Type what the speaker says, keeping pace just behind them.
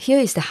Here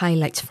is the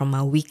highlights from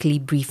our weekly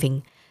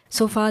briefing.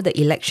 So far, the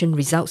election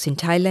results in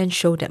Thailand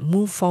show that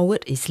Move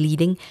Forward is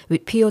leading,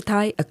 with Pheu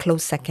Thai a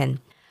close second.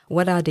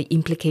 What are the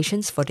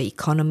implications for the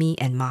economy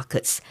and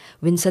markets?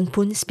 Winson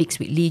Phoon speaks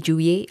with Lee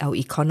Ju-ye, our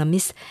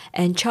economist,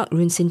 and Chak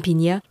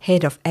Reungsinpinya,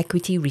 head of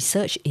equity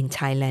research in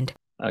Thailand.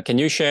 Can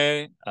you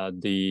share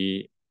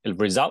the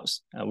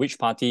results? Which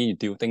party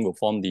do you think will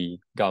form the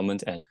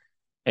government and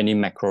any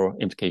macro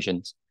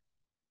implications?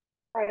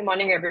 Hi,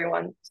 morning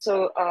everyone.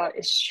 So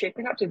it's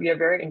shaping up to be a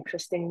very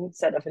interesting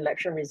set of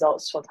election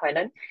results for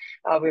Thailand,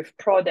 with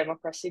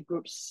pro-democracy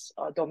groups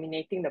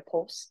dominating the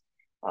polls.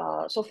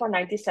 So far,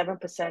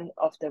 97%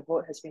 of the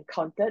vote has been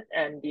counted,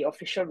 and the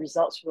official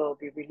results will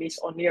be released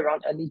only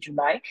around early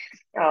July.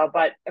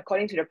 But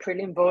according to the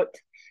prelim vote,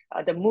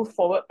 the Move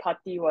Forward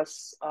party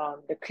was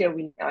the clear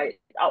winner.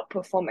 It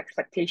outperformed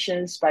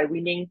expectations by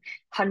winning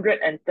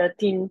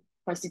 113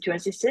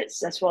 constituency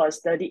seats as well as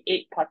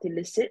 38 party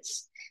list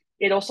seats.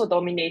 It also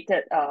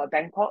dominated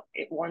Bangkok.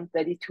 It won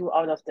 32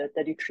 out of the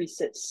 33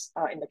 seats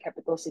in the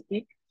capital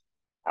city.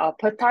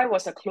 Pheu Thai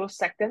was a close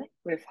second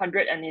with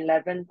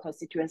 111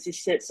 constituency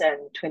seats and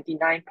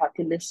 29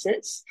 party list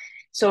seats.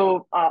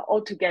 So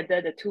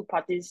altogether, the two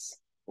parties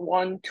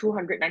won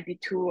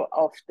 292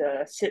 of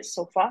the seats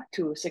so far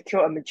to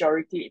secure a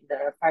majority in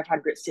the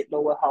 500-seat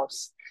lower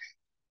house.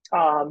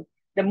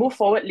 The Move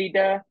Forward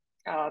leader,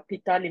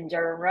 Pita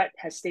Limjaroenrat,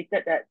 has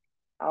stated that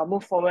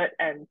Move Forward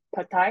and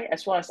Pheu Thai,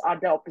 as well as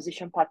other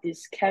opposition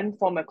parties, can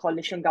form a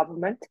coalition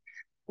government,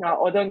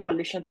 although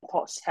coalition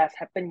talks have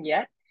happened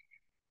yet.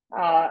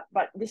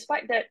 But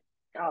despite that,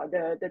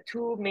 the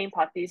two main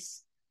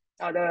parties,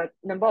 the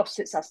number of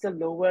seats are still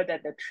lower than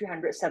the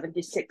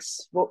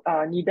 376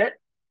 needed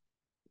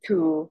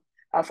for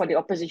the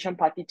opposition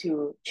party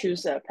to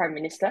choose a prime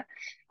minister,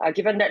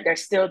 given that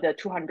there's still the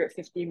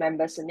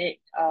 250-member Senate,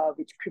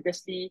 which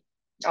previously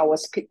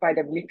was picked by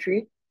the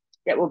military,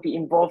 that will be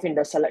involved in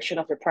the selection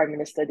of the prime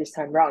minister this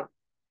time round.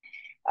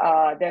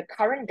 The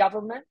current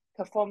government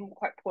performed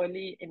quite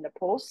poorly in the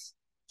polls.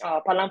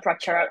 Palang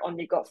Pracharat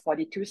only got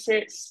 42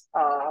 seats.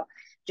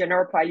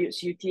 General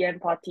Prayut's UTM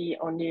party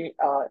only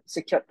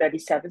secured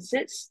 37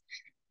 seats.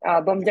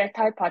 Bomjai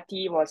Thai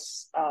party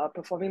was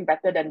performing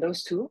better than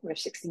those two with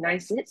 69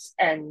 seats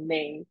and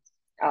may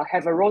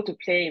have a role to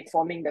play in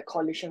forming the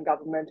coalition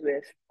government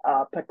with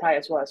Pheu Thai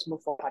as well as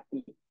Move Forward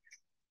party.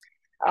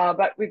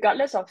 But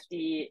regardless of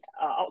the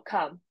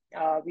outcome,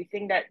 we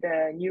think that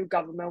the new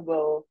government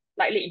will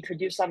likely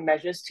introduce some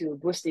measures to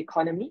boost the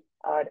economy.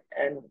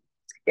 And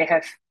they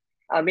have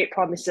made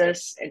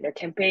promises in their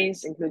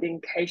campaigns,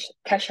 including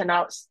cash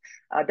handouts,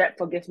 debt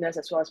forgiveness,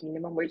 as well as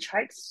minimum wage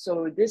hikes.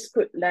 So this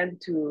could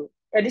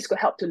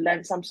help to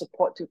lend some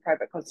support to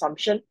private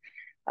consumption,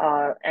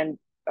 and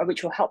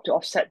which will help to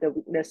offset the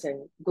weakness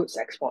in goods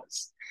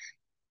exports.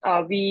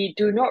 We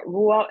do not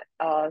rule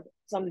out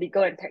some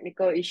legal and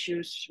technical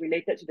issues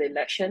related to the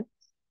election,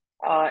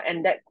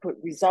 and that could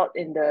result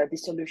in the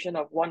dissolution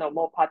of one or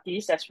more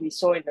parties, as we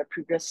saw in the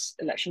previous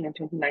election in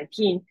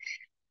 2019.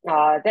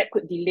 That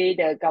could delay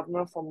the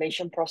government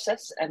formation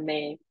process and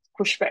may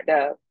push back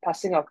the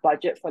passing of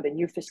budget for the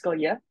new fiscal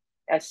year,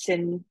 as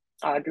seen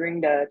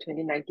during the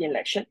 2019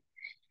 election.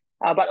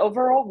 But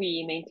overall,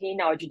 we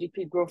maintain our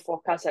GDP growth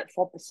forecast at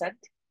 4%,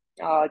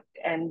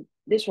 and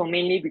this will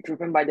mainly be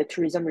driven by the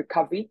tourism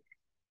recovery.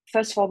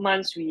 First 4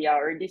 months, we are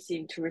already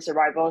seeing tourist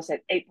arrivals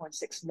at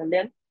 8.6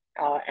 million,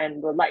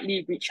 and will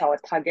likely reach our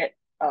target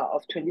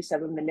of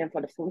 27 million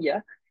for the full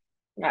year.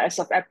 As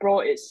of April,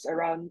 it's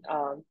around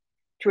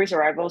tourist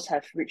arrivals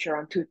have reached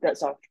around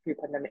 2/3 of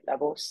pre-pandemic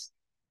levels.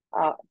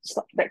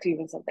 Back to you,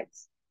 Vincent.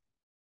 Thanks.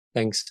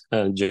 Thanks,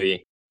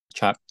 Joey.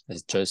 Chak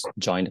has just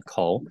joined the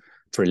call.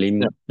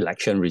 Prelim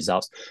election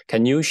results.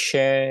 Can you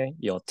share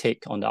your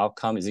take on the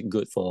outcome? Is it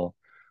good or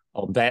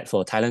bad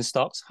for Thailand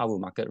stocks? How will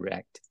market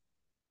react?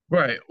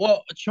 Right.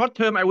 Well, short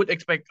term, I would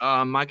expect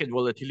market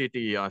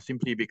volatility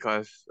simply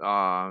because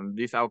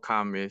this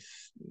outcome is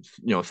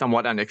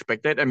somewhat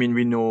unexpected. I mean,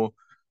 we know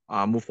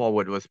Move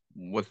Forward was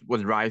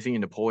rising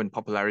in the poll in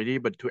popularity,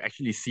 but to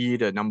actually see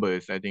the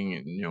numbers, I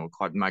think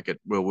caught market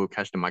will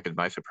catch the market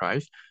by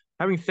surprise.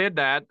 Having said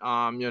that,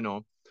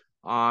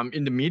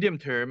 in the medium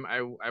term,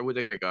 I would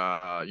like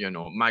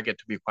market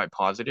to be quite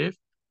positive.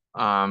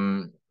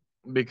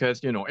 Because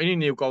any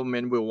new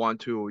government will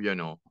want to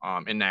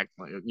enact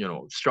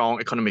strong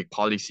economic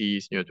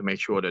policies to make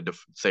sure that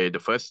the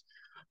first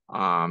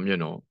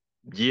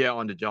year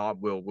on the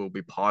job will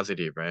be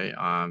positive, right?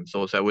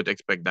 So I would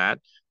expect that.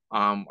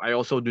 I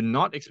also do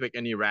not expect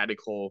any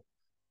radical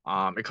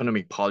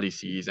economic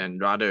policies,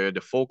 and rather the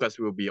focus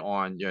will be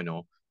on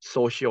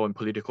social and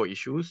political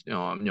issues.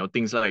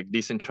 Things like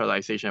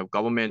decentralization of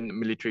government,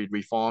 military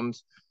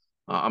reforms,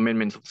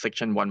 amendments of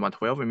Section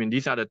 1112. I mean,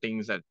 these are the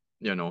things that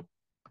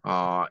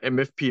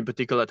MFP in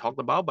particular talked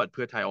about, but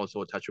Pheu Thai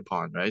also touched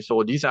upon, right?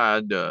 So these are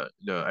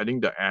I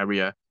think the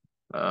area,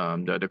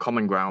 the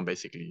common ground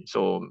basically.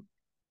 So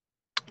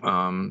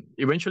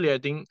eventually I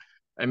think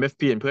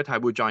MFP and Pheu Thai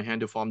will join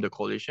hand to form the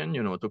coalition,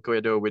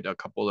 together with a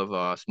couple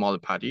of smaller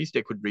parties.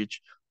 They could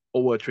reach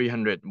over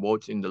 300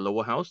 votes in the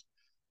lower house.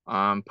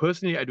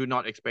 Personally, I do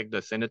not expect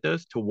the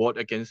senators to vote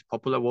against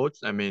popular votes.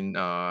 I mean,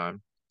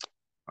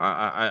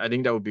 I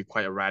think that would be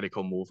quite a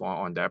radical move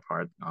on their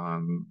part.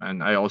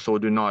 And I also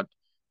do not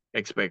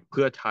expect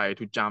Pheu Thai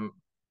to jump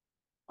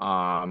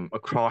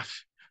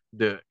across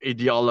the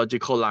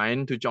ideological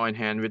line to join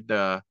hand with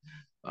the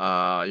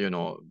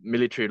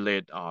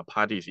military-led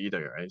parties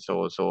either, right?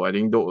 So I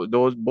think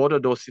those both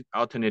of those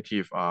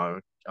alternative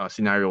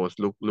scenarios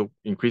look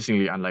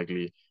increasingly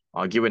unlikely,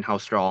 given how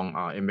strong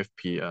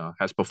MFP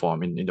has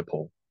performed in the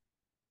poll.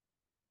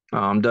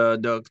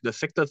 The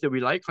sectors that we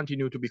like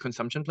continue to be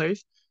consumption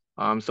plays.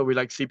 So we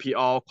like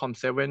CPO,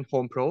 Com7,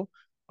 Home Pro.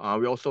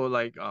 We also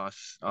like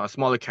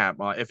smaller cap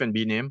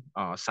F&B name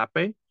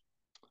Sape.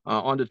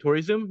 On the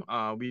tourism,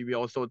 we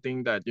also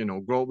think that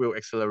growth will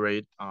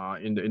accelerate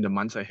in the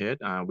months ahead.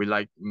 We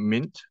like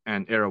Mint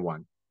and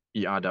Erawan,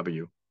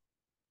 ERW.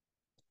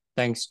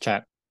 Thanks,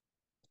 Chak.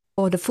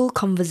 For the full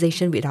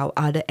conversation with our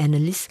other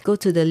analysts, go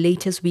to the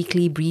latest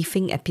weekly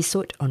briefing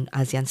episode on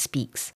ASEAN Speaks.